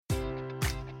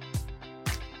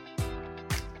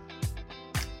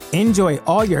Enjoy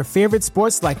all your favorite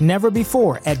sports like never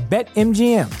before at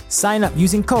BetMGM. Sign up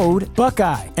using code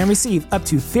Buckeye and receive up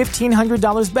to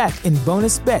 $1,500 back in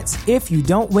bonus bets if you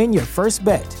don't win your first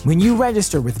bet. When you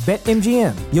register with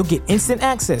BetMGM, you'll get instant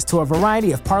access to a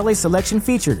variety of parlay selection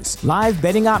features, live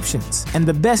betting options, and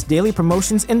the best daily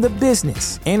promotions in the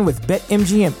business. And with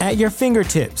BetMGM at your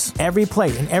fingertips, every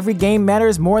play and every game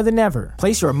matters more than ever.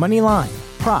 Place your money line,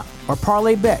 prop, or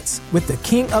parlay bets with the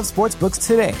king of sportsbooks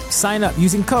today. Sign up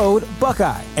using code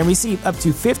Buckeye and receive up to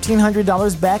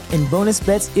 $1,500 back in bonus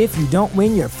bets if you don't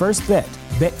win your first bet.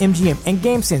 BetMGM and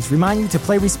GameSense remind you to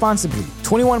play responsibly.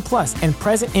 21 plus and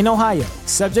present in Ohio,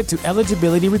 subject to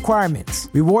eligibility requirements.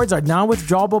 Rewards are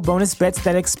non-withdrawable bonus bets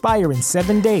that expire in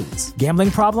 7 days. Gambling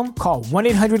problem? Call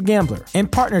 1-800-GAMBLER. In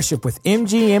partnership with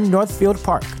MGM Northfield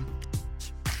Park.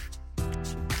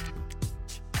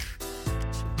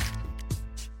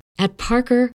 At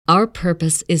Parker, our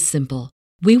purpose is simple.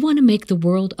 We want to make the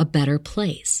world a better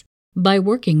place by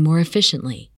working more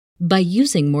efficiently, by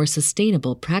using more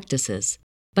sustainable practices,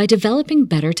 by developing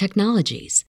better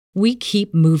technologies. We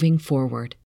keep moving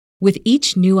forward. With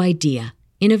each new idea,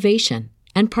 innovation,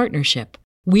 and partnership,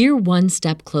 we're one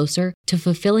step closer to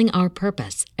fulfilling our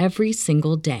purpose every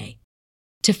single day.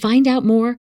 To find out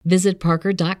more, visit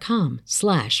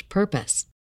parker.com/purpose.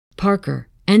 Parker,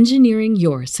 engineering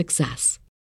your success.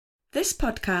 This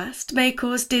podcast may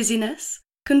cause dizziness,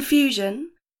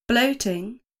 confusion,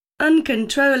 bloating,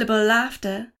 uncontrollable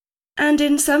laughter, and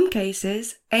in some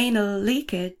cases, anal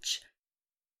leakage.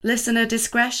 Listener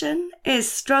discretion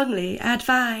is strongly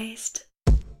advised.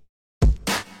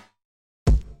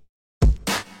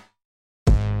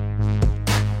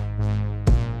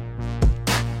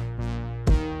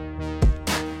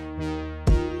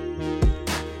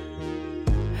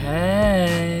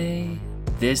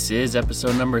 This is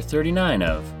episode number 39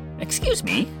 of Excuse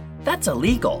Me, That's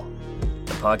Illegal,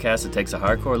 the podcast that takes a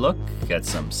hardcore look at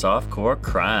some softcore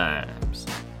crimes.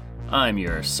 I'm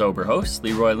your sober host,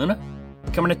 Leroy Luna,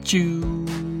 coming at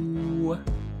you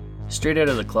straight out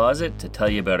of the closet to tell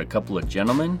you about a couple of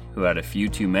gentlemen who had a few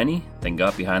too many, then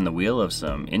got behind the wheel of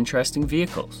some interesting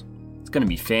vehicles. It's going to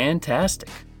be fantastic.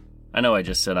 I know I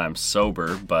just said I'm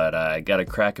sober, but I gotta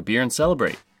crack a beer and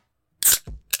celebrate.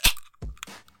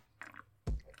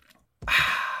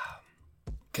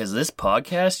 Because this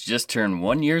podcast just turned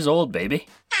 1 year old, baby.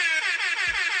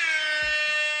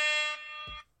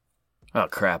 Oh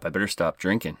crap, I better stop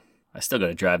drinking. I still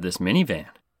gotta drive this minivan.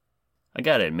 I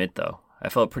gotta admit though, I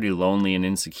felt pretty lonely and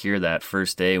insecure that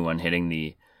first day when hitting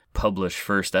the publish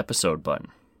first episode button.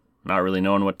 Not really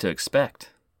knowing what to expect.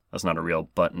 That's not a real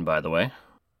button, by the way.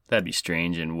 That'd be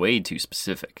strange and way too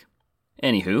specific.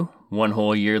 Anywho, 1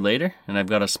 whole year later, and I've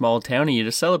got a small townie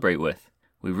to celebrate with.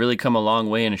 We've really come a long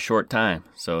way in a short time,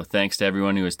 so thanks to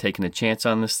everyone who has taken a chance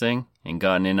on this thing and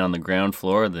gotten in on the ground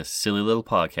floor of this silly little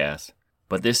podcast.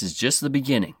 But this is just the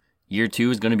beginning. Year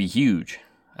 2 is going to be huge.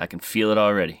 I can feel it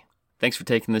already. Thanks for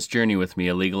taking this journey with me,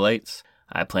 Illegalites.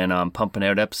 I plan on pumping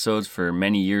out episodes for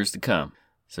many years to come.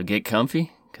 So get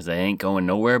comfy, because I ain't going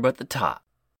nowhere but the top.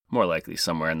 More likely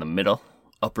somewhere in the middle,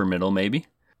 upper middle maybe.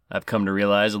 I've come to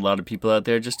realize a lot of people out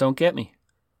there just don't get me.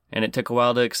 And it took a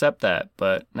while to accept that,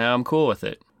 but now I'm cool with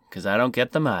it, because I don't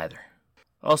get them either.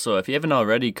 Also, if you haven't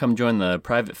already, come join the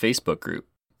private Facebook group.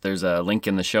 There's a link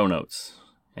in the show notes.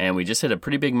 And we just hit a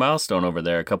pretty big milestone over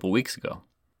there a couple weeks ago.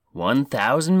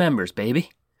 1,000 members,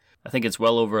 baby. I think it's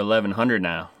well over 1,100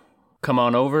 now. Come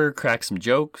on over, crack some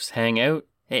jokes, hang out.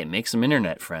 Hey, make some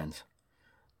internet friends.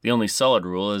 The only solid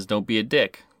rule is don't be a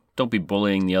dick. Don't be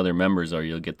bullying the other members or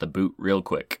you'll get the boot real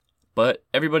quick. But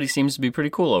everybody seems to be pretty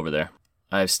cool over there.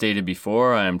 I've stated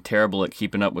before I am terrible at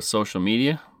keeping up with social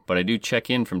media, but I do check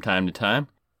in from time to time,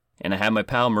 and I have my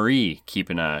pal Marie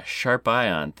keeping a sharp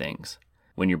eye on things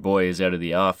when your boy is out of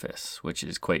the office, which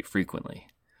is quite frequently.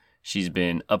 She's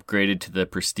been upgraded to the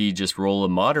prestigious role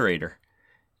of moderator,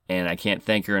 and I can't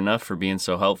thank her enough for being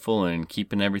so helpful and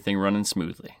keeping everything running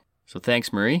smoothly. So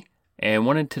thanks, Marie, and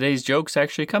one of today's jokes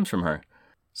actually comes from her.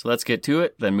 So let's get to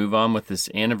it, then move on with this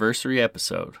anniversary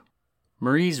episode.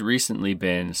 Marie's recently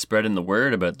been spreading the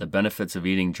word about the benefits of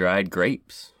eating dried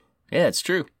grapes. Yeah, it's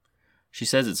true. She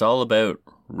says it's all about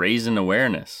raising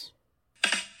awareness.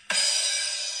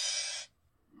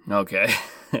 Okay.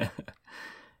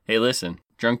 Hey, listen,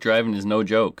 drunk driving is no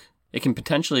joke. It can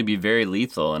potentially be very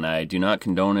lethal, and I do not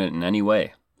condone it in any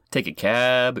way. Take a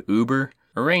cab, Uber,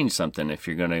 arrange something if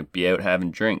you're going to be out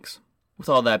having drinks. With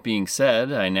all that being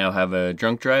said, I now have a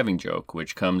drunk driving joke,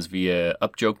 which comes via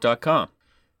upjoke.com.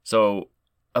 So,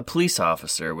 a police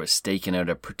officer was staking out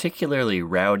a particularly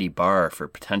rowdy bar for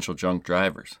potential drunk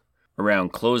drivers.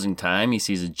 Around closing time, he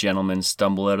sees a gentleman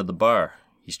stumble out of the bar.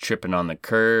 He He's tripping on the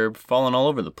curb, falling all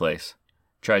over the place.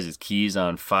 Tries his keys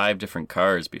on 5 different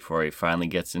cars before he finally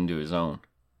gets into his own.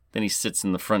 Then he sits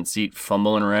in the front seat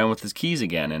fumbling around with his keys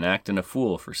again and acting a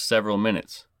fool for several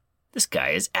minutes. "This guy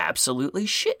is absolutely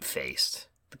shit-faced,"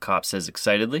 the cop says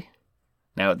excitedly.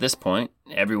 Now at this point,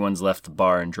 everyone's left the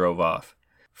bar and drove off.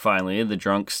 Finally, the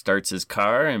drunk starts his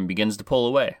car and begins to pull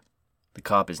away. The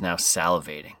cop is now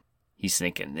salivating. He's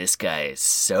thinking, this guy is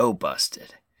so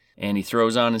busted. And he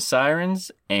throws on his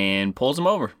sirens and pulls him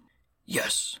over.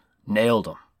 Yes, nailed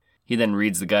him. He then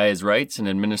reads the guy his rights and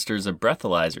administers a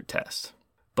breathalyzer test.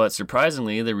 But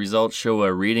surprisingly, the results show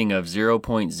a reading of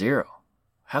 0.0.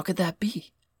 How could that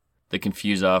be? The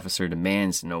confused officer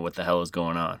demands to know what the hell is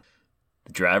going on.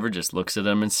 The driver just looks at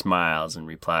him and smiles and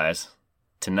replies,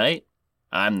 "Tonight,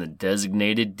 I'm the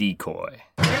designated decoy."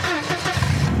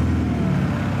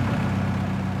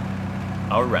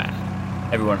 Alright,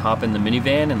 everyone hop in the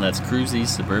minivan and let's cruise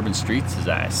these suburban streets as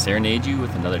I serenade you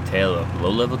with another tale of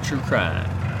low-level true crime.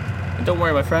 And don't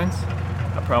worry, my friends,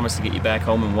 I promise to get you back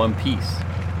home in one piece.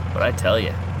 But I tell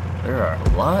you, there are a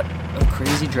lot of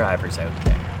crazy drivers out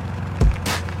there.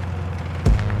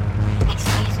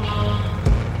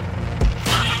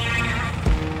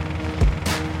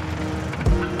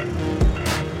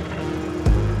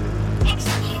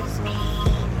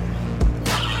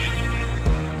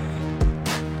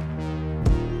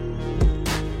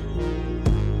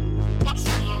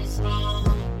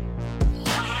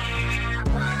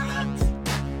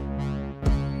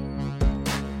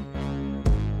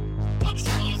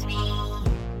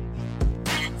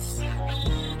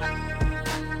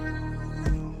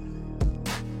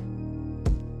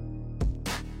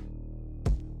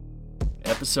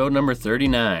 Episode number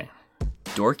 39,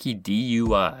 Dorky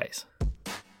DUIs.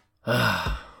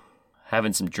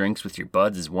 Having some drinks with your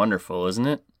buds is wonderful, isn't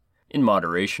it? In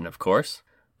moderation, of course.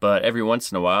 But every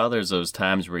once in a while, there's those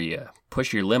times where you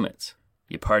push your limits.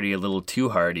 You party a little too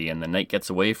hardy and the night gets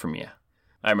away from you.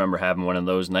 I remember having one of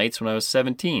those nights when I was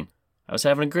 17. I was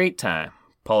having a great time.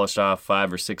 Polished off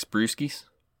 5 or 6 brewskis.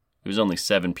 It was only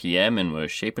 7 p.m. and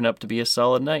was shaping up to be a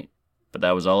solid night. But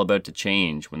that was all about to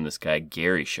change when this guy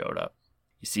Gary showed up.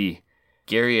 You see,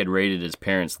 Gary had raided his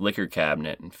parents' liquor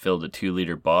cabinet and filled a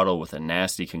 2-liter bottle with a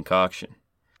nasty concoction.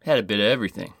 It had a bit of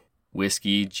everything.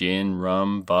 Whiskey, gin,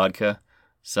 rum, vodka,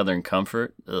 Southern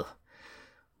Comfort,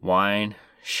 wine,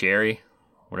 sherry,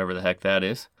 whatever the heck that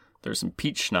is. There's some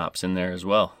peach schnapps in there as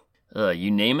well.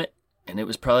 You name it, and it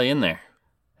was probably in there.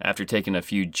 After taking a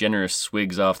few generous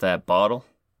swigs off that bottle,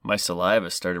 my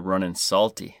saliva started running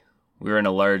salty. We were in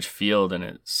a large field and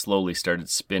it slowly started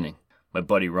spinning. My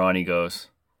buddy Ronnie goes,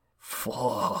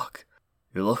 "Fuck,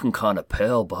 you're looking kinda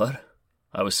pale, bud."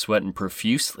 I was sweating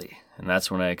profusely, and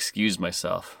that's when I excused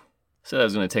myself. Said I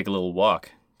was going to take a little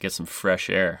walk, get some fresh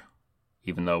air,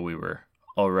 even though we were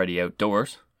already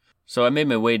outdoors. So I made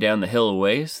my way down the hill a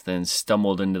ways, then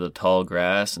stumbled into the tall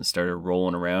grass and started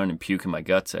rolling around and puking my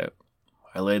guts out.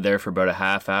 I lay there for about a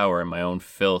half hour in my own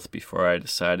filth before I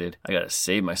decided I gotta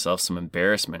save myself some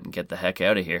embarrassment and get the heck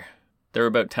out of here. There were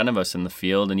about 10 of us in the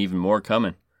field and even more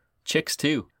coming. Chicks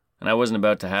too, and I wasn't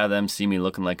about to have them see me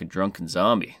looking like a drunken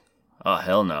zombie. Oh,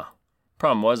 hell no.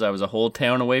 Problem was I was a whole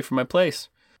town away from my place.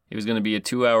 It was going to be a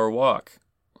 2-hour walk.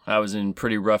 I was in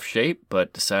pretty rough shape,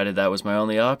 but decided that was my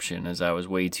only option as I was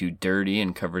way too dirty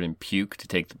and covered in puke to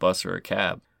take the bus or a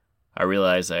cab. I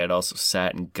realized I had also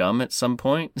sat in gum at some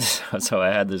point, so I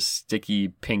had this sticky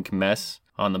pink mess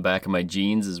on the back of my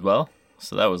jeans as well,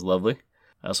 so that was lovely.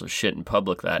 I also shit in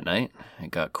public that night.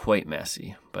 It got quite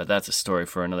messy, but that's a story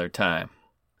for another time.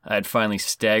 I had finally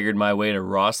staggered my way to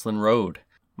Rosslyn Road.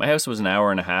 My house was an hour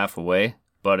and a half away,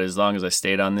 but as long as I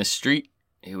stayed on this street,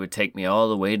 it would take me all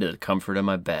the way to the comfort of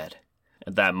my bed.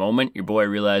 At that moment, your boy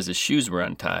realized his shoes were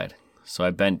untied, so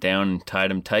I bent down and tied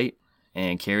them tight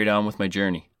and carried on with my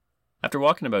journey. After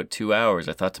walking about 2 hours,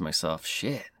 I thought to myself,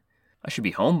 shit, I should be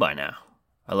home by now.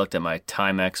 I looked at my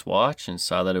Timex watch and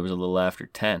saw that it was a little after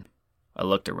 10. I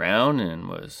looked around and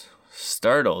was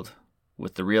startled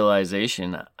with the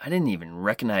realization I didn't even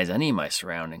recognize any of my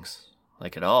surroundings,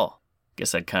 like at all.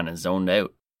 Guess I'd kind of zoned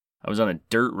out. I was on a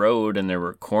dirt road and there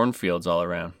were cornfields all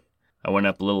around. I went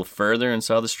up a little further and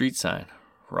saw the street sign,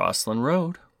 Rosslyn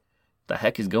Road. What the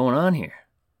heck is going on here?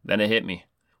 Then it hit me.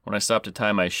 When I stopped to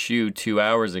tie my shoe 2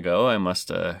 hours ago, I must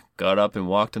have got up and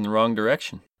walked in the wrong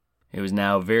direction. It was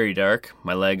now very dark,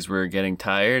 my legs were getting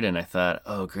tired, and I thought,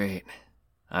 oh great.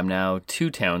 I'm now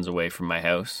 2 towns away from my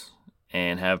house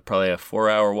and have probably a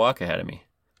 4-hour walk ahead of me.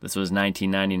 This was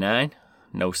 1999,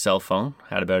 no cell phone,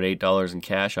 had about $8 in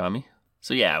cash on me.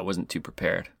 So yeah, I wasn't too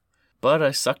prepared. But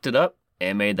I sucked it up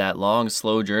and made that long,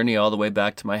 slow journey all the way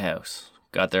back to my house.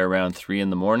 Got there around 3 in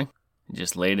the morning. and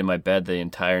just laid in my bed the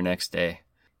entire next day.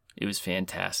 It was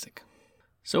fantastic.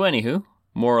 So anywho,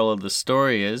 moral of the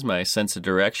story is my sense of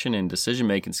direction and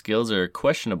decision-making skills are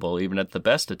questionable even at the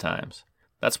best of times.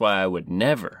 That's why I would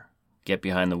never get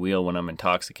behind the wheel when I'm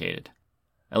intoxicated.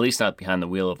 At least not behind the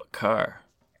wheel of a car.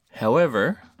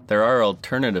 However, there are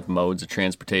alternative modes of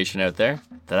transportation out there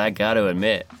that I gotta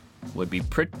admit would be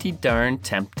pretty darn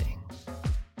tempting.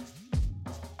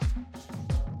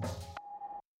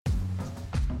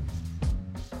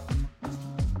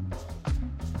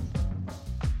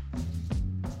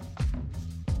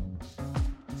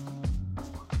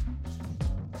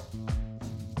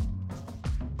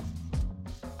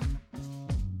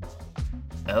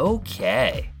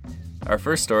 Okay. Our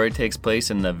first story takes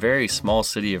place in the very small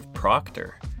city of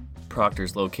Proctor.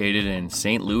 Proctor's located in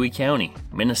St. Louis County,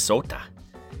 Minnesota,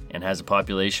 and has a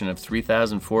population of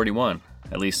 3,041,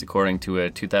 at least according to a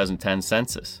 2010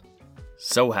 census.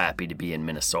 So happy to be in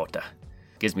Minnesota.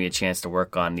 Gives me a chance to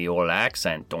work on the old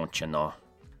accent, don't you know?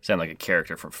 Sound like a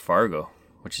character from Fargo,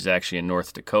 which is actually in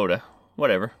North Dakota.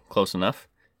 Whatever, close enough.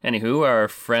 Anywho, our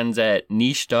friends at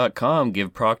niche.com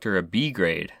give Proctor a B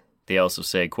grade. They also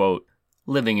say, quote,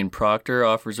 living in Proctor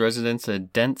offers residents a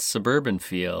dense suburban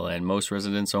feel, and most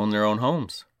residents own their own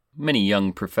homes. Many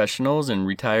young professionals and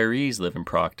retirees live in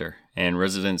Proctor, and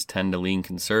residents tend to lean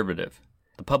conservative.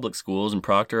 The public schools in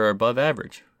Proctor are above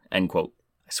average, end quote.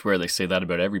 I swear they say that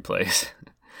about every place.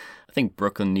 I think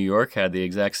Brooklyn, New York had the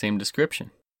exact same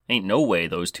description. Ain't no way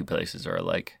those two places are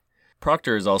alike.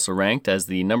 Proctor is also ranked as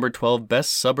the number 12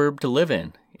 best suburb to live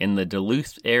in the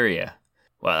Duluth area.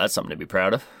 Wow, that's something to be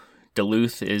proud of.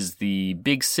 Duluth is the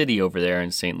big city over there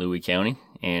in St. Louis County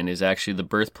and is actually the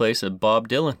birthplace of Bob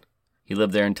Dylan. He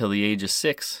lived there until the age of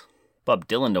 6. Bob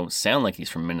Dylan don't sound like he's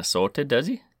from Minnesota, does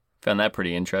he? Found that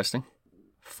pretty interesting.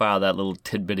 File that little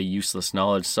tidbit of useless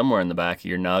knowledge somewhere in the back of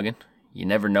your noggin. You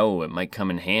never know, it might come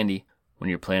in handy when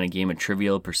you're playing a game of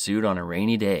Trivial Pursuit on a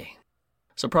rainy day.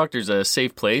 So Proctor's a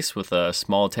safe place with a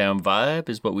small town vibe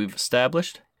is what we've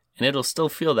established, and it'll still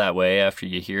feel that way after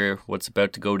you hear what's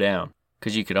about to go down.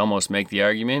 Because you could almost make the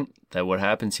argument that what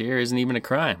happens here isn't even a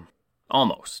crime.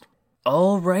 Almost.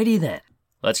 Alrighty then.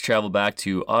 Let's travel back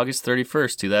to August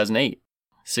 31st, 2008.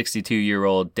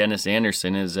 62-year-old Dennis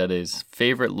Anderson is at his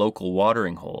favorite local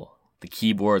watering hole, the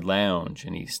Keyboard Lounge,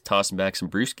 and he's tossing back some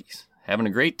brewskis, having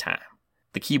a great time.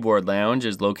 The Keyboard Lounge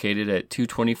is located at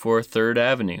 224 3rd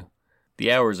Avenue.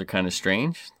 The hours are kind of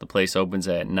strange. The place opens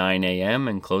at 9 a.m.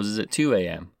 and closes at 2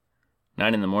 a.m.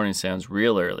 9 in the morning sounds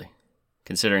real early,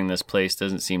 considering this place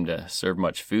doesn't seem to serve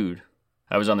much food.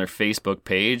 I was on their Facebook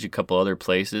page, a couple other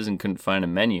places, and couldn't find a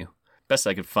menu. Best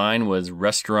I could find was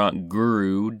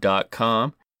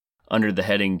restaurantguru.com. Under the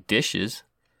heading Dishes,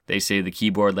 they say the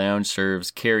Keyboard Lounge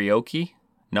serves karaoke,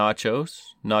 nachos,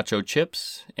 nacho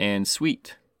chips, and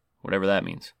sweet, whatever that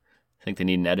means. I think they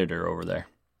need an editor over there.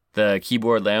 The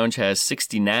Keyboard Lounge has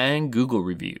 69 Google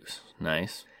reviews,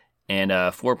 nice, and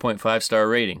a 4.5 star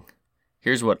rating.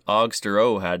 Here's what Augster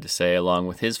O had to say along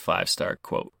with his 5-star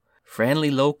quote. Friendly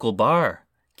local bar.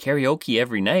 Karaoke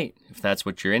every night, if that's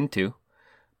what you're into.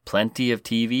 Plenty of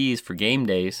TVs for game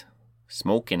days.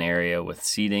 Smoking area with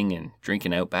seating and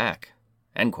drinking out back.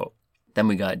 End quote. Then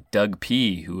we got Doug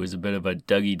P., who was a bit of a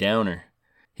Dougie Downer.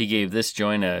 He gave this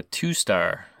joint a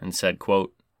 2-star and said,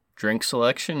 quote, drink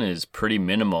selection is pretty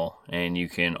minimal and you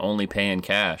can only pay in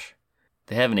cash.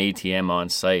 They have an ATM on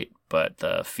site, but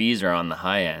the fees are on the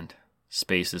high end.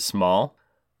 Space is small,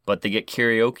 but they get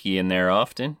karaoke in there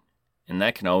often, and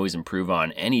that can always improve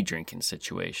on any drinking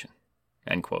situation.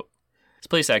 End quote. This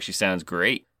place actually sounds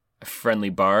great. A friendly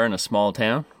bar in a small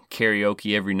town,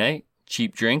 karaoke every night,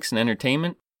 cheap drinks and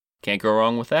entertainment. Can't go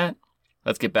wrong with that.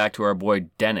 Let's get back to our boy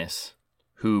Dennis,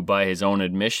 who by his own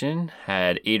admission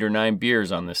had 8 or 9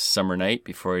 beers on this summer night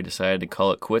before he decided to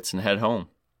call it quits and head home.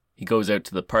 He goes out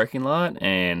to the parking lot,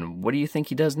 and what do you think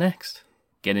he does next?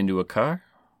 Get into a car?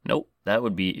 Nope, that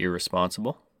would be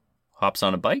irresponsible. Hops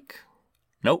on a bike?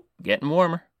 Nope, getting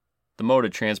warmer. The mode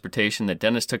of transportation that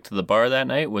Dennis took to the bar that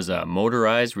night was a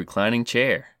motorized reclining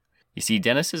chair. You see,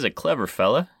 Dennis is a clever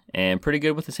fella and pretty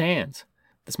good with his hands.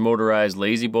 This motorized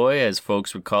lazy boy, as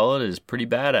folks would call it, is pretty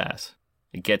badass.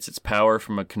 It gets its power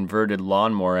from a converted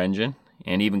lawnmower engine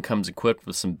and even comes equipped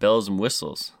with some bells and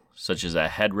whistles, such as a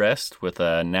headrest with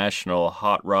a National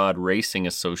Hot Rod Racing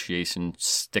Association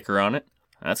sticker on it.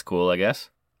 That's cool, I guess.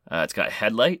 It's got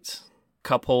headlights,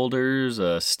 cup holders,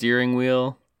 a steering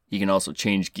wheel. You can also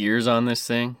change gears on this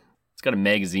thing. It's got a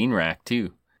magazine rack,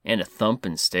 too, and a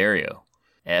thumping stereo.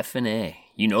 F&A.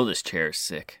 You know this chair is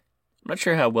sick. I'm not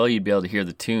sure how well you'd be able to hear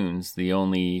the tunes. The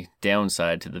only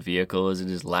downside to the vehicle is it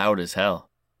is loud as hell.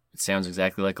 It sounds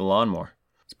exactly like a lawnmower.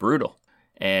 It's brutal.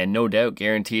 and no doubt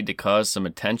guaranteed to cause some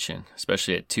attention,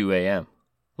 especially at 2 a.m.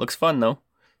 Looks fun though,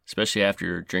 especially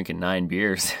after drinking 9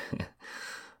 beers.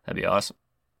 That'd be awesome.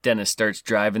 Dennis starts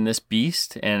driving this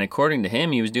beast, and according to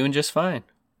him, he was doing just fine.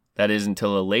 That is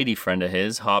until a lady friend of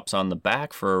his hops on the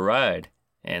back for a ride,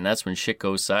 and that's when shit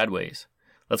goes sideways.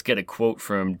 Let's get a quote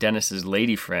from Dennis's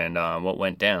lady friend on what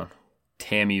went down.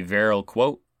 Tammy Verrill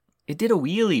quote, "It did a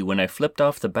wheelie when I flipped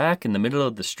off the back in the middle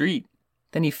of the street.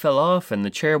 Then he fell off and the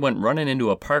chair went running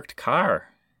into a parked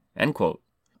car." End quote.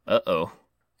 Uh-oh.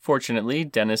 Fortunately,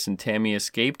 Dennis and Tammy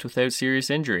escaped without serious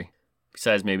injury,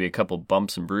 besides maybe a couple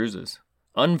bumps and bruises.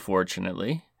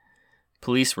 Unfortunately,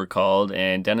 police were called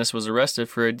and Dennis was arrested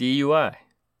for a DUI.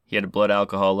 He had a blood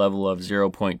alcohol level of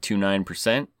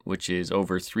 0.29%, which is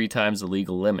over 3 times the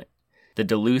legal limit. The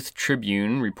Duluth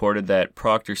Tribune reported that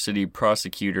Proctor City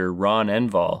prosecutor Ron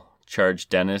Enval charged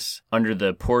Dennis under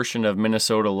the portion of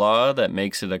Minnesota law that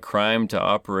makes it a crime to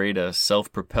operate a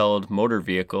self-propelled motor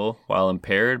vehicle while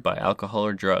impaired by alcohol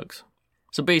or drugs.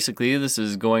 So basically, this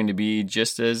is going to be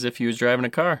just as if he was driving a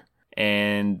car.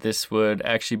 And this would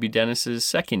actually be Dennis's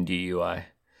second DUI.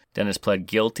 Dennis pled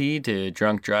guilty to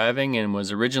drunk driving and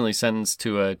was originally sentenced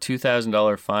to a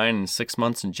 $2,000 fine and 6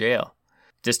 months in jail.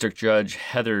 District Judge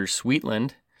Heather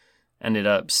Sweetland ended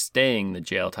up staying the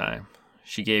jail time.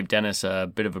 She gave Dennis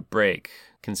a bit of a break,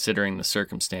 considering the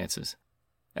circumstances.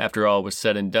 After all was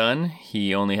said and done,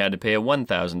 he only had to pay a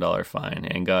 $1,000 fine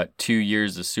and got 2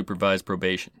 years of supervised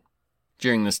probation.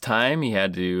 During this time, he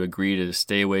had to agree to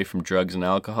stay away from drugs and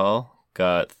alcohol,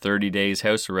 got 30 days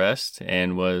house arrest,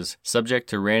 and was subject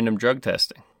to random drug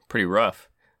testing. Pretty rough.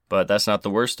 But that's not the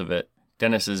worst of it.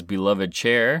 Dennis's beloved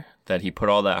chair that he put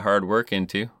all that hard work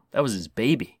into, that was his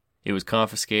baby. It was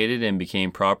confiscated and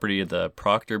became property of the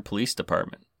Proctor Police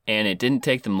Department. And it didn't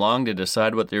take them long to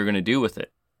decide what they were going to do with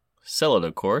it. Sell it,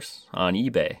 of course, on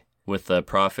eBay, with the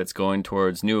profits going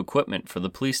towards new equipment for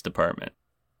the police department.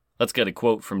 Let's get a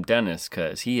quote from Dennis,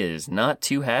 because he is not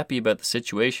too happy about the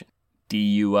situation.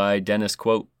 DUI Dennis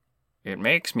quote, "It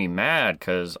makes me mad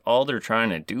because all they're trying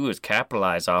to do is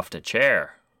capitalize off the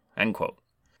chair." End quote.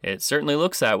 It certainly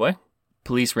looks that way.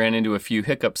 Police ran into a few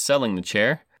hiccups selling the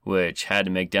chair, which had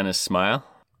to make Dennis smile.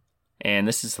 And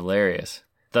this is hilarious.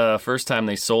 The first time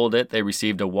they sold it, they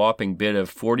received a whopping bid of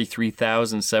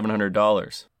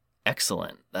 $43,700.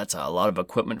 Excellent. That's a lot of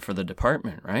equipment for the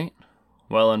department, right?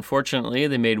 Well, unfortunately,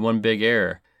 they made one big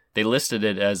error. They listed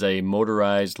it as a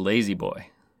motorized lazy boy.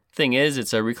 Thing is,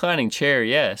 it's a reclining chair,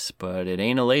 yes, but it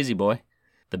ain't a lazy boy.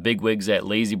 The bigwigs at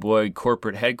Lazy Boy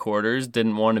corporate headquarters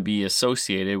didn't want to be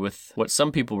associated with what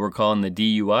some people were calling the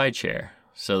DUI chair,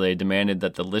 so they demanded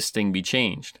that the listing be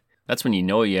changed. That's when you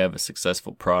know you have a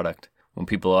successful product, when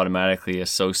people automatically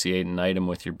associate an item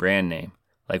with your brand name,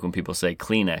 like when people say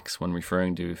Kleenex when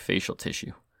referring to facial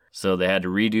tissue. So they had to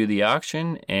redo the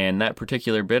auction, and that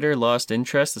particular bidder lost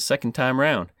interest the second time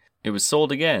round. It was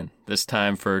sold again, this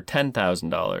time for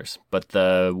 $10,000, but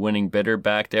the winning bidder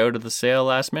backed out of the sale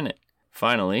last minute.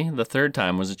 Finally, the third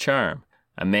time was a charm.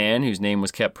 A man whose name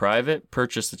was kept private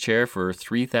purchased the chair for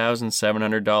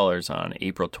 $3,700 on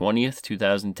April 20th,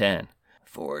 2010.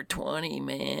 $420,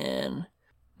 man.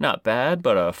 Not bad,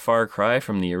 but a far cry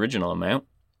from the original amount.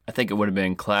 I think it would have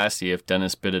been classy if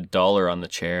Dennis bid $1 on the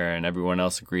chair and everyone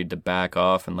else agreed to back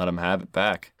off and let him have it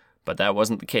back. But that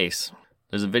wasn't the case.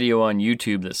 There's a video on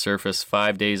YouTube that surfaced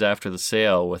 5 days after the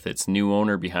sale with its new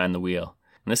owner behind the wheel.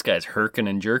 And this guy's herking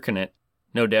and jerking it.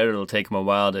 No doubt it'll take him a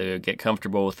while to get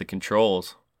comfortable with the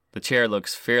controls. The chair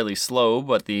looks fairly slow,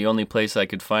 but the only place I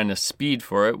could find a speed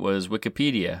for it was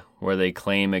Wikipedia, where they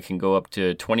claim it can go up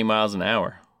to 20 miles an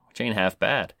hour, which ain't half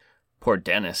bad. Poor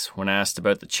Dennis, when asked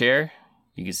about the chair,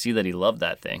 you can see that he loved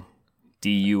that thing.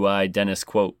 DUI Dennis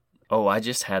quote, "Oh, I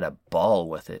just had a ball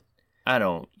with it. I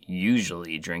don't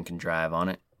usually drink and drive on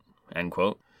it." End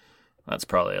quote. That's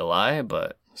probably a lie,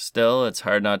 but still, it's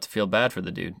hard not to feel bad for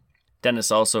the dude.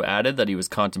 Dennis also added that he was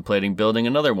contemplating building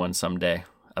another one someday.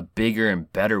 A bigger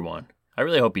and better one. I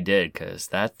really hope he did, because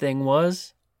that thing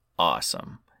was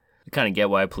awesome. I kind of get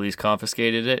why police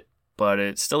confiscated it, but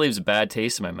it still leaves a bad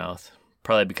taste in my mouth.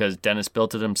 Probably because Dennis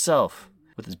built it himself,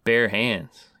 with his bare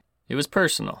hands. It was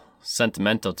personal,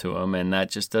 sentimental to him, and that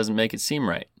just doesn't make it seem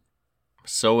right.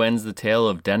 So ends the tale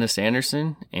of Dennis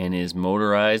Anderson and his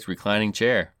motorized reclining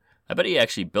chair. I bet he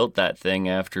actually built that thing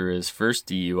after his first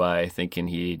DUI, thinking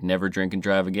he'd never drink and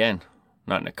drive again.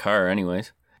 Not in a car,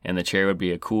 anyways. And the chair would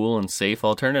be a cool and safe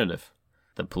alternative.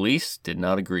 The police did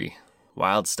not agree.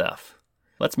 Wild stuff.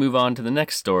 Let's move on to the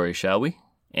next story, shall we?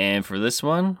 And for this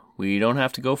one, we don't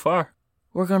have to go far.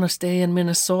 We're gonna stay in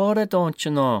Minnesota, don't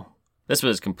you know? This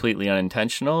was completely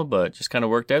unintentional, but just kind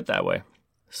of worked out that way.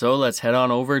 So let's head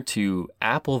on over to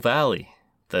Apple Valley,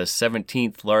 the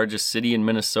 17th largest city in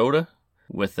Minnesota,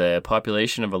 with a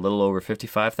population of a little over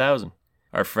 55,000.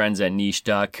 Our friends at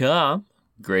Niche.com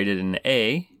graded an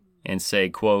A and say,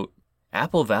 quote,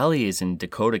 Apple Valley is in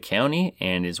Dakota County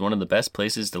and is one of the best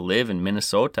places to live in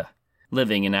Minnesota.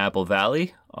 Living in Apple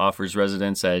Valley offers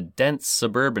residents a dense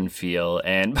suburban feel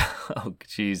and, oh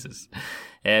Jesus,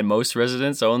 and most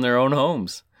residents own their own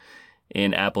homes.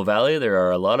 In Apple Valley, there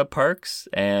are a lot of parks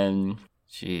and,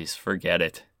 geez, forget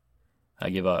it. I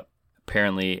give up.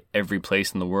 Apparently, every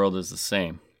place in the world is the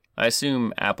same. I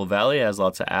assume Apple Valley has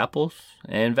lots of apples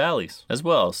and valleys as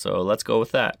well, so let's go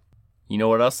with that. You know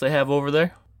what else they have over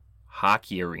there?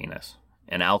 Hockey arenas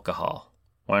and alcohol.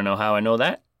 Want to know how I know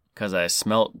that? Because I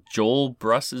smelt Joel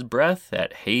Bruss's breath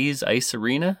at Hayes Ice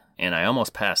Arena, and I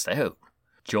almost passed out.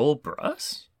 Joel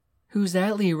Bruss? Who's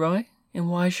that, Leroy? And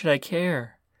why should I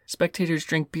care? Spectators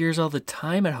drink beers all the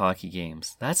time at hockey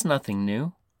games. That's nothing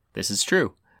new. This is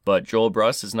true. But Joel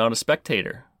Bruss is not a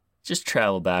spectator. Just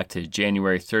travel back to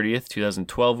January 30th,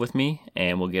 2012 with me,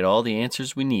 and we'll get all the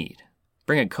answers we need.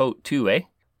 Bring a coat too, eh?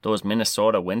 Those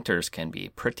Minnesota winters can be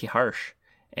pretty harsh,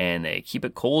 and they keep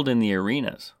it cold in the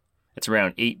arenas. It's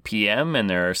around 8 p.m., and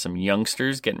there are some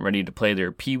youngsters getting ready to play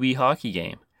their pee-wee hockey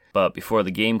game. But before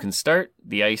the game can start,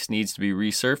 the ice needs to be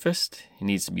resurfaced. It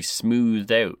needs to be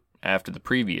smoothed out after the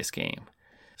previous game.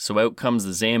 So out comes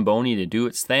the Zamboni to do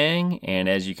its thing, and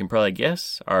as you can probably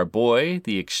guess, our boy,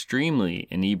 the extremely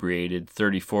inebriated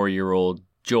 34-year-old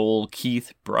Joel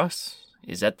Keith Bruss,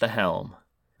 is at the helm.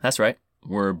 That's right,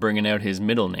 we're bringing out his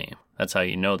middle name. That's how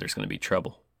you know there's going to be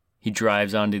trouble. He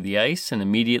drives onto the ice, and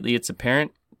immediately it's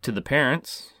apparent to the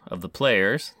parents of the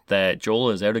players that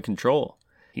Joel is out of control.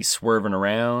 He's swerving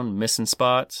around, missing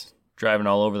spots, driving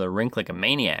all over the rink like a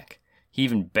maniac. He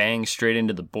even bangs straight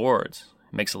into the boards,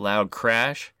 makes a loud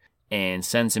crash, and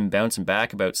sends him bouncing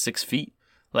back about 6 feet.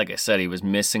 Like I said, he was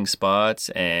missing spots,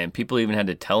 and people even had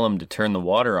to tell him to turn the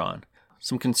water on.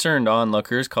 Some concerned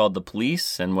onlookers called the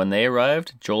police, and when they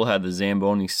arrived, Joel had the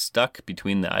Zamboni stuck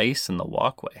between the ice and the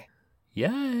walkway.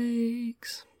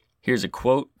 Yikes. Here's a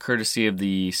quote courtesy of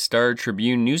the Star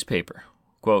Tribune newspaper.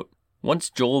 Quote, Once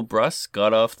Joel Bruss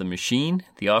got off the machine,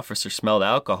 the officer smelled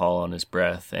alcohol on his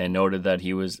breath and noted that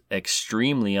he was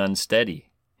extremely unsteady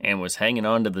and was hanging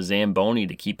on to the Zamboni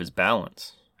to keep his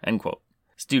balance. End quote.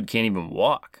 This dude can't even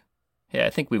walk. Yeah, I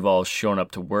think we've all shown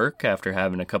up to work after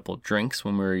having a couple drinks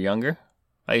when we were younger.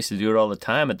 I used to do it all the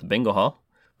time at the bingo hall,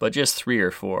 but just 3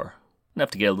 or 4.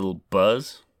 Enough to get a little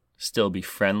buzz, still be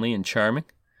friendly and charming,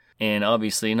 and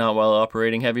obviously not while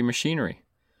operating heavy machinery.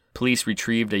 Police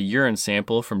retrieved a urine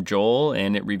sample from Joel,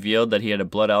 and it revealed that he had a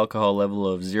blood alcohol level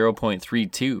of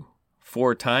 0.32,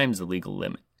 4 times the legal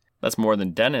limit. That's more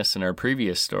than Dennis in our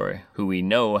previous story, who we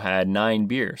know had 9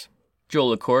 beers.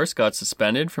 Joel, of course, got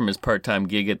suspended from his part-time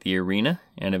gig at the arena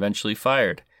and eventually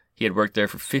fired. He had worked there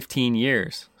for 15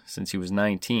 years, since he was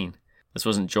 19. This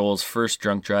wasn't Joel's first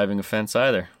drunk driving offense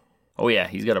either. Oh yeah,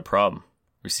 he's got a problem,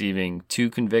 receiving 2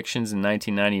 convictions in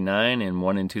 1999 and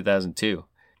 1 in 2002.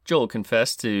 Joel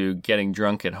confessed to getting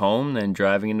drunk at home, then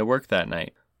driving into work that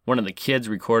night. One of the kids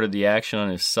recorded the action on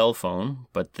his cell phone,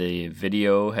 but the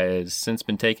video has since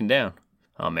been taken down.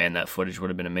 Oh man, that footage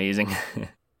would have been amazing.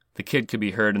 The kid could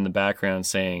be heard in the background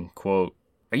saying, quote,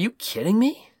 Are you kidding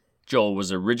me? Joel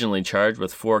was originally charged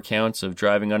with 4 counts of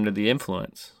driving under the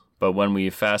influence, but when we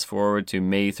fast forward to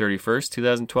May 31st,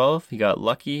 2012, he got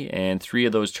lucky and 3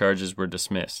 of those charges were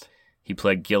dismissed. He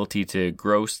pled guilty to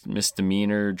gross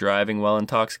misdemeanor driving while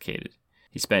intoxicated.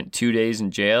 He spent 2 days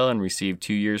in jail and received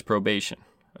 2 years probation,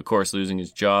 of course losing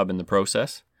his job in the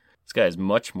process. This guy is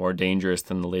much more dangerous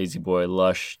than the lazy boy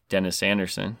lush Dennis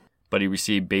Anderson, but he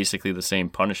received basically the same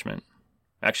punishment.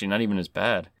 Actually, not even as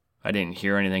bad. I didn't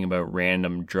hear anything about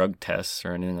random drug tests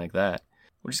or anything like that,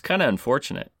 which is kind of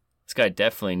unfortunate. This guy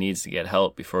definitely needs to get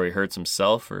help before he hurts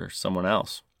himself or someone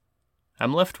else.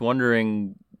 I'm left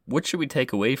wondering, what should we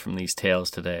take away from these tales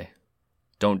today?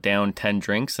 Don't down 10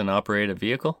 drinks and operate a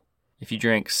vehicle? If you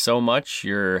drank so much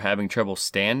you're having trouble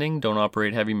standing, don't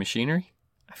operate heavy machinery?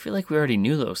 I feel like we already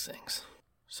knew those things.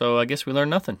 So I guess we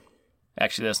learned nothing.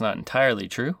 Actually, that's not entirely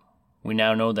true. We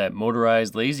now know that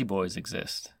motorized lazy boys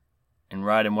exist. And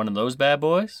riding one of those bad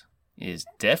boys is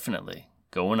definitely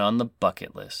going on the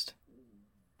bucket list.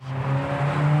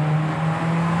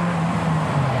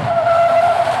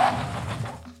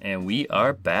 And we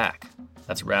are back.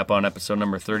 That's a wrap on episode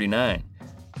number 39,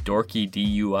 Dorky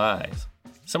DUIs.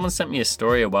 Someone sent me a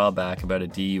story a while back about a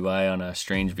DUI on a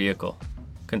strange vehicle.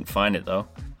 Couldn't find it though.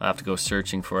 I'll have to go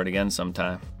searching for it again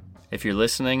sometime. If you're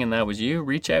listening and that was you,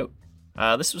 reach out.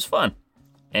 This was fun.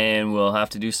 And we'll have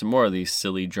to do some more of these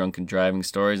silly drunken driving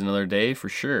stories another day for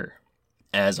sure.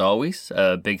 As always,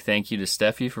 a big thank you to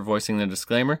Steffi for voicing the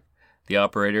disclaimer, the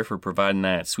operator for providing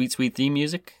that sweet, sweet theme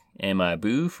music, and my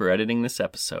boo for editing this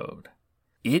episode.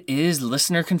 It is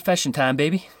listener confession time,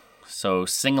 baby. So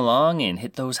sing along and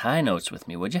hit those high notes with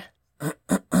me, would you?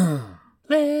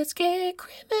 Let's get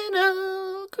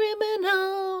criminal,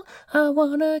 criminal. I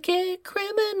wanna get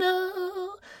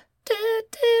criminal.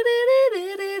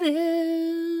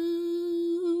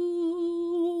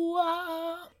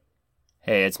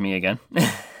 Hey, it's me again.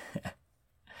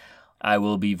 I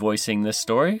will be voicing this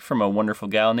story from a wonderful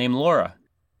gal named Laura.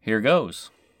 Here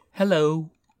goes. Hello.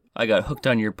 I got hooked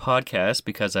on your podcast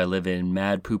because I live in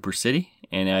Mad Pooper City,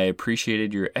 and I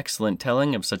appreciated your excellent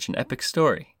telling of such an epic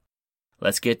story.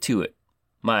 Let's get to it.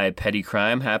 My petty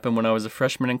crime happened when I was a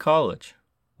freshman in college.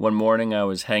 One morning I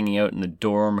was hanging out in the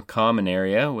dorm common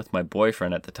area with my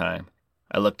boyfriend at the time.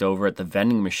 I looked over at the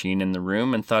vending machine in the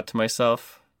room and thought to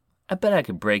myself, I bet I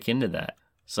could break into that.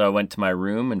 So I went to my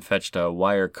room and fetched a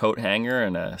wire coat hanger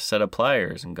and a set of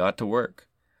pliers and got to work.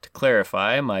 To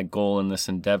clarify, my goal in this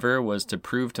endeavor was to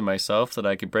prove to myself that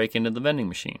I could break into the vending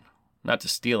machine, not to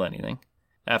steal anything.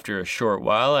 After a short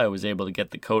while, I was able to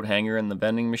get the coat hanger in the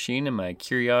vending machine and my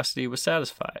curiosity was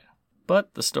satisfied.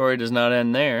 But the story does not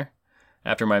end there.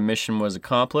 After my mission was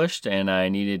accomplished and I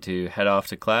needed to head off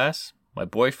to class, my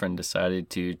boyfriend decided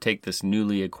to take this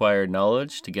newly acquired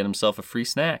knowledge to get himself a free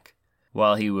snack.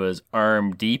 While he was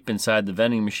arm deep inside the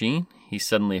vending machine, he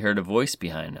suddenly heard a voice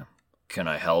behind him. Can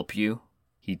I help you?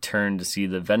 He turned to see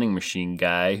the vending machine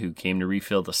guy who came to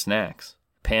refill the snacks.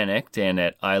 Panicked and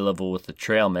at eye level with the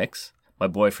trail mix, my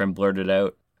boyfriend blurted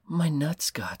out, My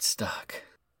nuts got stuck.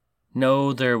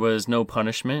 No, there was no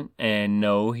punishment, and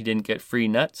no, he didn't get free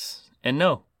nuts, and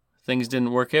no, things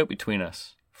didn't work out between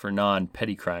us, for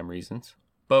non-petty crime reasons.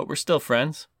 But we're still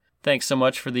friends. Thanks so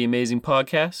much for the amazing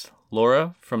podcast,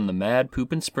 Laura from the Mad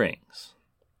Poopin' Springs.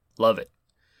 Love it.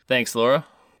 Thanks, Laura.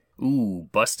 Ooh,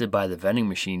 busted by the vending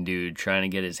machine dude trying to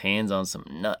get his hands on some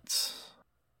nuts.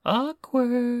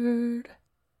 Awkward.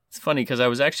 It's funny because I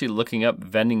was actually looking up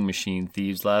vending machine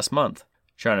thieves last month,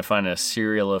 trying to find a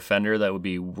serial offender that would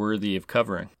be worthy of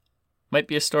covering. Might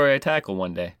be a story I tackle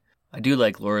one day. I do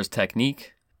like Laura's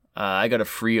technique. I got a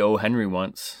free O. Henry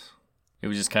once. It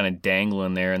was just kind of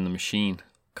dangling there in the machine,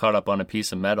 caught up on a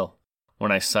piece of metal.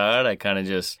 When I saw it, I kind of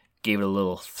just gave it a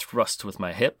little thrust with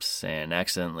my hips and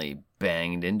accidentally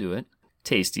banged into it.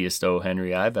 Tastiest O.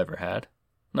 Henry I've ever had.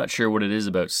 Not sure what it is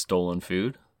about stolen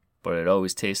food, but it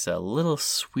always tastes a little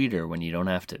sweeter when you don't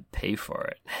have to pay for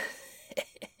it.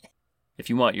 If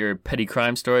you want your petty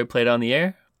crime story played on the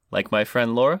air, like my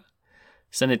friend Laura,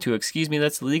 send it to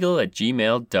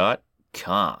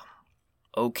excusemethat'slegal@gmail.com.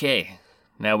 Okay,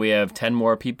 now we have 10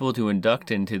 more people to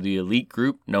induct into the elite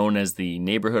group known as the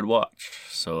Neighborhood Watch,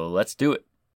 so let's do it.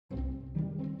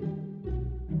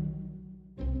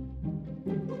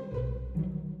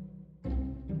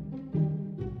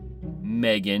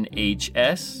 Megan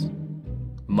H.S.,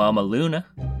 Mama Luna,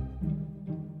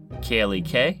 Kaylee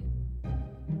K.,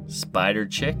 Spider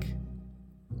Chick,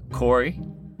 Corey,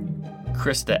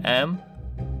 Krista M.,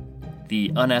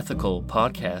 the Unethical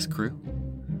Podcast Crew,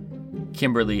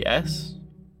 Kimberly S.,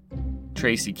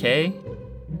 Tracy K.,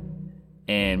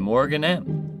 and Morgan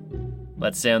M.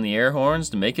 Let's sound the air horns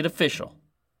to make it official.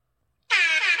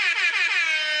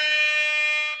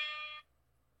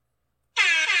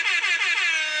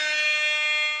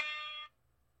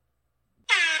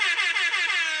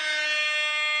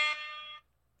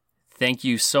 Thank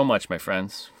you so much, my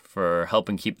friends, for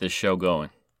helping keep this show going.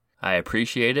 I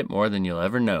appreciate it more than you'll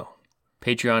ever know.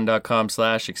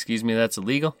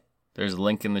 Patreon.com/excusemethat'sillegal. There's a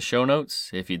link in the show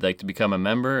notes if you'd like to become a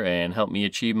member and help me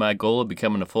achieve my goal of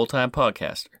becoming a full-time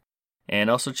podcaster. And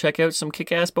also check out some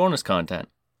kick-ass bonus content.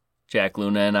 Jack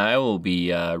Luna and I will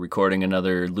be recording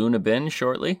another Luna Bin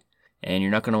shortly, and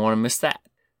you're not going to want to miss that.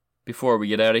 Before we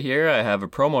get out of here, I have a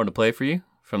promo to play for you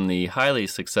from the highly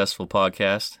successful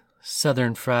podcast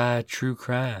Southern Fried True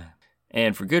Crime.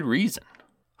 And for good reason.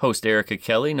 Host Erica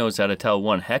Kelly knows how to tell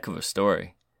one heck of a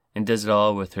story, and does it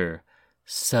all with her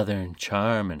Southern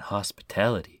charm and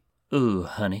hospitality. Ooh,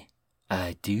 honey,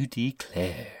 I do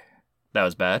declare. That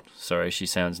was bad. Sorry, she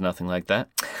sounds nothing like that.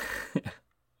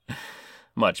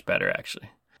 Much better,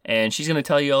 actually. And she's going to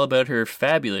tell you all about her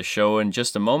fabulous show in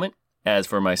just a moment. As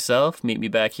for myself, meet me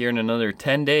back here in another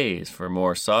 10 days for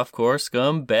more softcore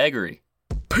scumbaggery.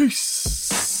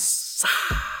 Peace!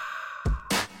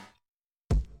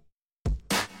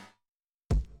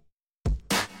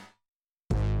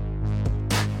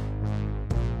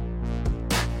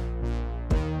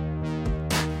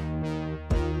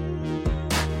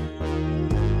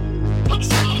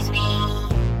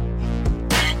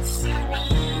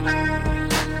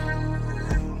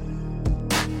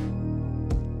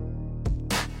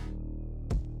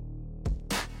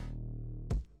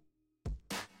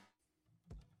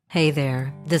 Hey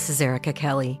there, this is Erica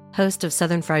Kelly, host of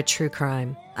Southern Fried True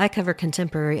Crime. I cover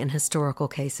contemporary and historical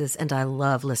cases, and I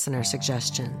love listener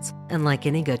suggestions. And like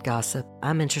any good gossip,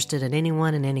 I'm interested in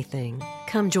anyone and anything.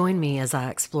 Come join me as I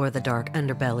explore the dark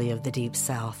underbelly of the Deep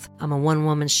South. I'm a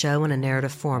one-woman show in a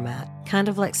narrative format, kind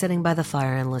of like sitting by the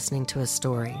fire and listening to a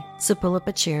story. So pull up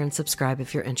a chair and subscribe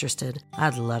if you're interested.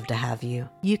 I'd love to have you.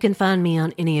 You can find me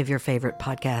on any of your favorite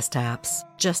podcast apps.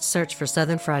 Just search for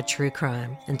Southern Fried True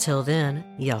Crime. Until then,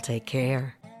 y'all take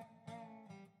care.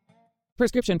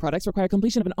 Prescription products require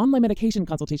completion of an online medication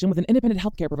consultation with an independent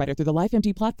healthcare provider through the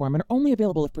LifeMD platform and are only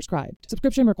available if prescribed.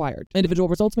 Subscription required. Individual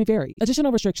results may vary.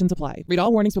 Additional restrictions apply. Read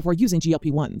all warnings before using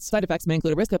GLP-1s. Side effects may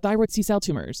include a risk of thyroid C-cell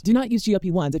tumors. Do not use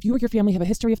GLP-1s if you or your family have a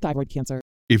history of thyroid cancer.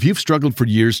 If you've struggled for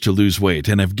years to lose weight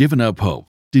and have given up hope,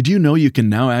 did you know you can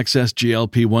now access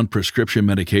GLP-1 prescription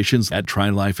medications at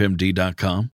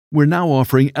TryLifeMD.com? We're now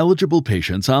offering eligible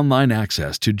patients online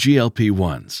access to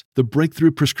GLP-1s, the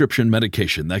breakthrough prescription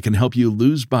medication that can help you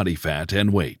lose body fat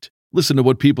and weight. Listen to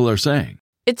what people are saying.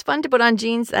 It's fun to put on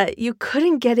jeans that you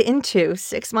couldn't get into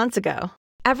 6 months ago.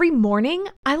 Every morning,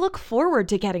 I look forward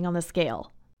to getting on the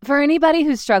scale. For anybody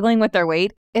who's struggling with their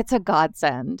weight, it's a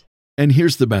godsend. And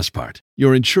here's the best part.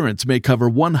 Your insurance may cover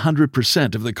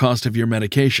 100% of the cost of your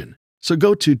medication. So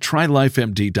go to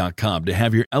TryLifeMD.com to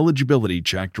have your eligibility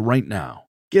checked right now.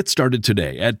 Get started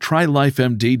today at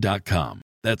TryLifeMD.com.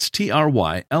 That's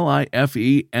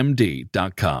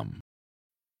TryLifeMD.com.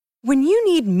 When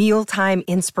you need mealtime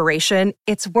inspiration,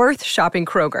 it's worth shopping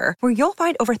Kroger, where you'll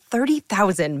find over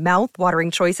 30,000 mouth-watering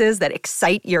choices that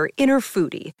excite your inner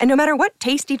foodie. And no matter what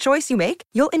tasty choice you make,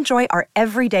 you'll enjoy our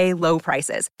everyday low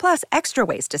prices, plus extra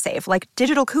ways to save, like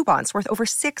digital coupons worth over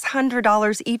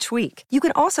 $600 each week. You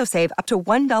can also save up to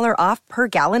 $1 off per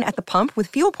gallon at the pump with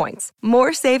fuel points.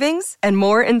 More savings and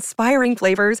more inspiring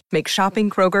flavors make shopping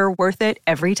Kroger worth it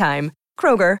every time.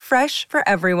 Kroger, fresh for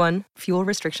everyone. Fuel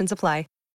restrictions apply.